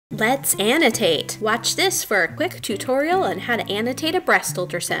Let's annotate! Watch this for a quick tutorial on how to annotate a breast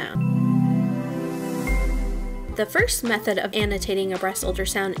ultrasound. The first method of annotating a breast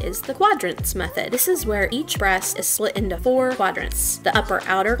ultrasound is the quadrants method. This is where each breast is split into 4 quadrants. The upper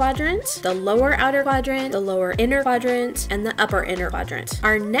outer quadrant, the lower outer quadrant, the lower inner quadrant, and the upper inner quadrant.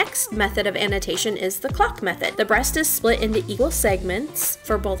 Our next method of annotation is the clock method. The breast is split into equal segments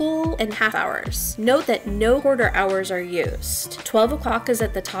for both full and half hours. Note that no quarter hours are used. 12 o'clock is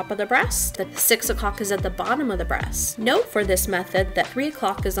at the top of the breast, the 6 o'clock is at the bottom of the breast. Note for this method that 3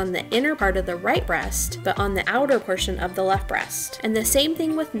 o'clock is on the inner part of the right breast, but on the outer portion of the left breast. And the same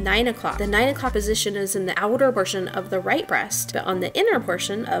thing with 9 o'clock. The 9 o'clock position is in the outer portion of the right breast, but on the inner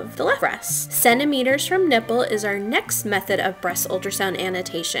portion of the left breast. Centimeters from nipple is our next method of breast ultrasound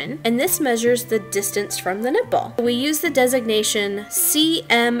annotation, and this measures the distance from the nipple. We use the designation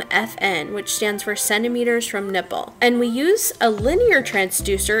CMFN, which stands for centimeters from nipple, and we use a linear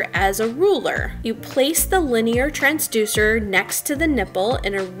transducer as a ruler. You place the linear transducer next to the nipple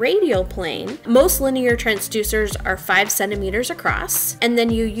in a radial plane. Most linear transducers are 5 centimeters across, and then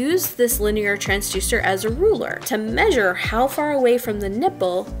you use this linear transducer as a ruler to measure how far away from the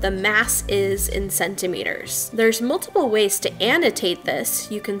nipple the mass is in centimeters. There's multiple ways to annotate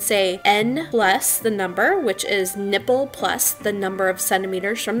this. You can say N plus the number, which is nipple plus the number of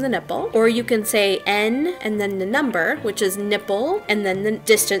centimeters from the nipple, or you can say N and then the number, which is nipple and then the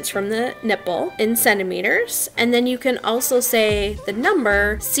distance from the nipple in centimeters, and then you can also say the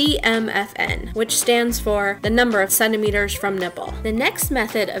number CMFN, which stands for the number of centimeters from nipple. The next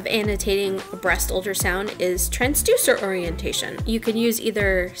method of annotating a breast ultrasound is transducer orientation. You can use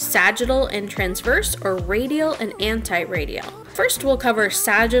either sagittal and transverse or radial and anti-radial. First, we'll cover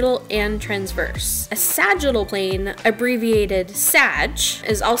sagittal and transverse. A sagittal plane, abbreviated SAG,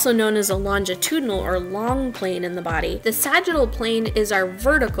 is also known as a longitudinal or long plane in the body. The sagittal plane is our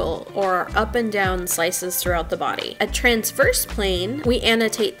vertical or our up and down slices throughout the body. A transverse plane, we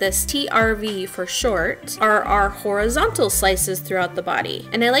annotate this TRV for short, are our horizontal slices throughout the body.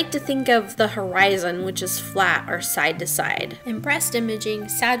 And I like to think of the horizon, which is flat or side to side. In breast imaging,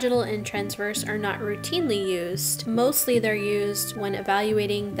 sagittal and transverse are not routinely used. Mostly they're used when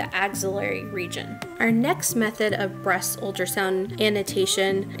evaluating the axillary region. Our next method of breast ultrasound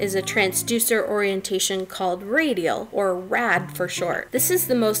annotation is a transducer orientation called radial, or RAD for short. This is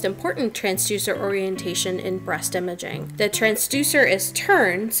the most important transducer orientation in breast imaging. The transducer is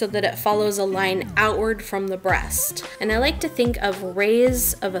turned so that it follows a line outward from the breast. And I like to think of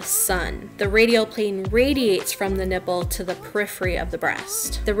rays of a sun. The radial plane radiates from the nipple to the periphery of the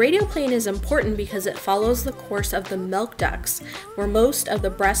breast. The radial plane is important because it follows the course of the milk ducts, where most of the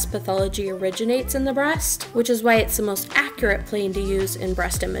breast pathology originates in the breast, which is why it's the most accurate plane to use in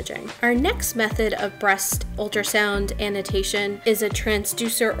breast imaging. Our next method of breast ultrasound annotation is a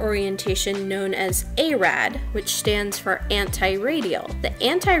transducer orientation known as ARAD, which stands for anti-radial. The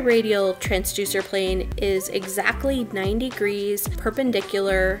anti-radial transducer plane is exactly 90 degrees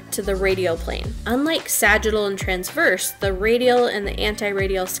perpendicular to the radial plane. Unlike sagittal and transverse, the radial and the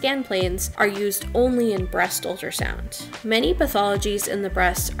anti-radial scan planes are used only in breast ultrasound. Many pathologies in the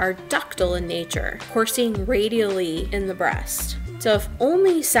breast are ductal in nature, coursing radially in the breast. So if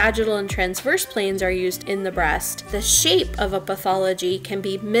only sagittal and transverse planes are used in the breast, the shape of a pathology can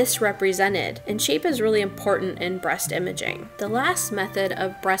be misrepresented, and shape is really important in breast imaging. The last method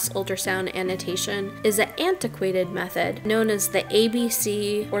of breast ultrasound annotation is an antiquated method known as the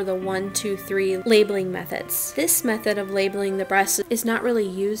ABC or the 1, 2, 3 labeling methods. This method of labeling the breast is not really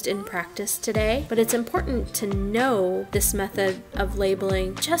used in practice today, but it's important to know this method of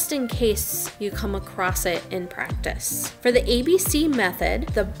labeling just in case you come across it in practice. For the ABC method,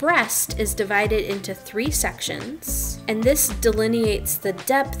 the breast is divided into 3 sections, and this delineates the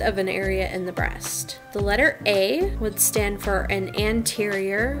depth of an area in the breast. The letter A would stand for an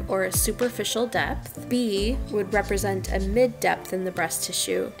anterior or a superficial depth, B would represent a mid-depth in the breast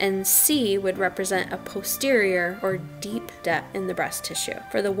tissue, and C would represent a posterior or deep depth in the breast tissue.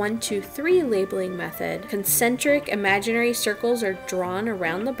 For the 1, 2, 3 labeling method, concentric imaginary circles are drawn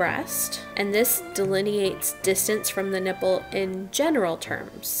around the breast, and this delineates distance from the nipple in general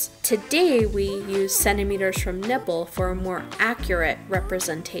terms. Today we use centimeters from nipple for a more accurate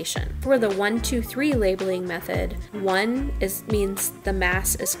representation. For the 1, 2, 3 labeling method, 1 means the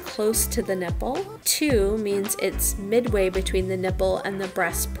mass is close to the nipple, 2 means it's midway between the nipple and the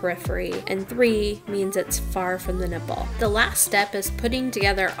breast periphery, and 3 means it's far from the nipple. The last step is putting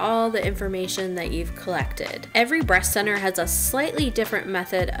together all the information that you've collected. Every breast center has a slightly different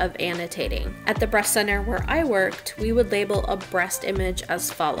method of annotating. At the breast center where I worked, we would label a breast image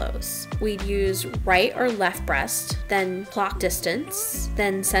as follows. We'd use right or left breast, then clock distance,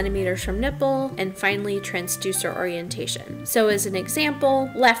 then centimeters from nipple, and finally transducer orientation. So as an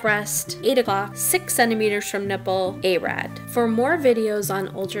example, left breast, 8 o'clock, 6 centimeters from nipple, ARAD. For more videos on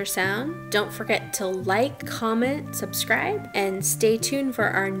ultrasound, don't forget to like, comment, subscribe, and stay tuned for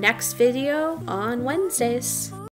our next video on Wednesdays.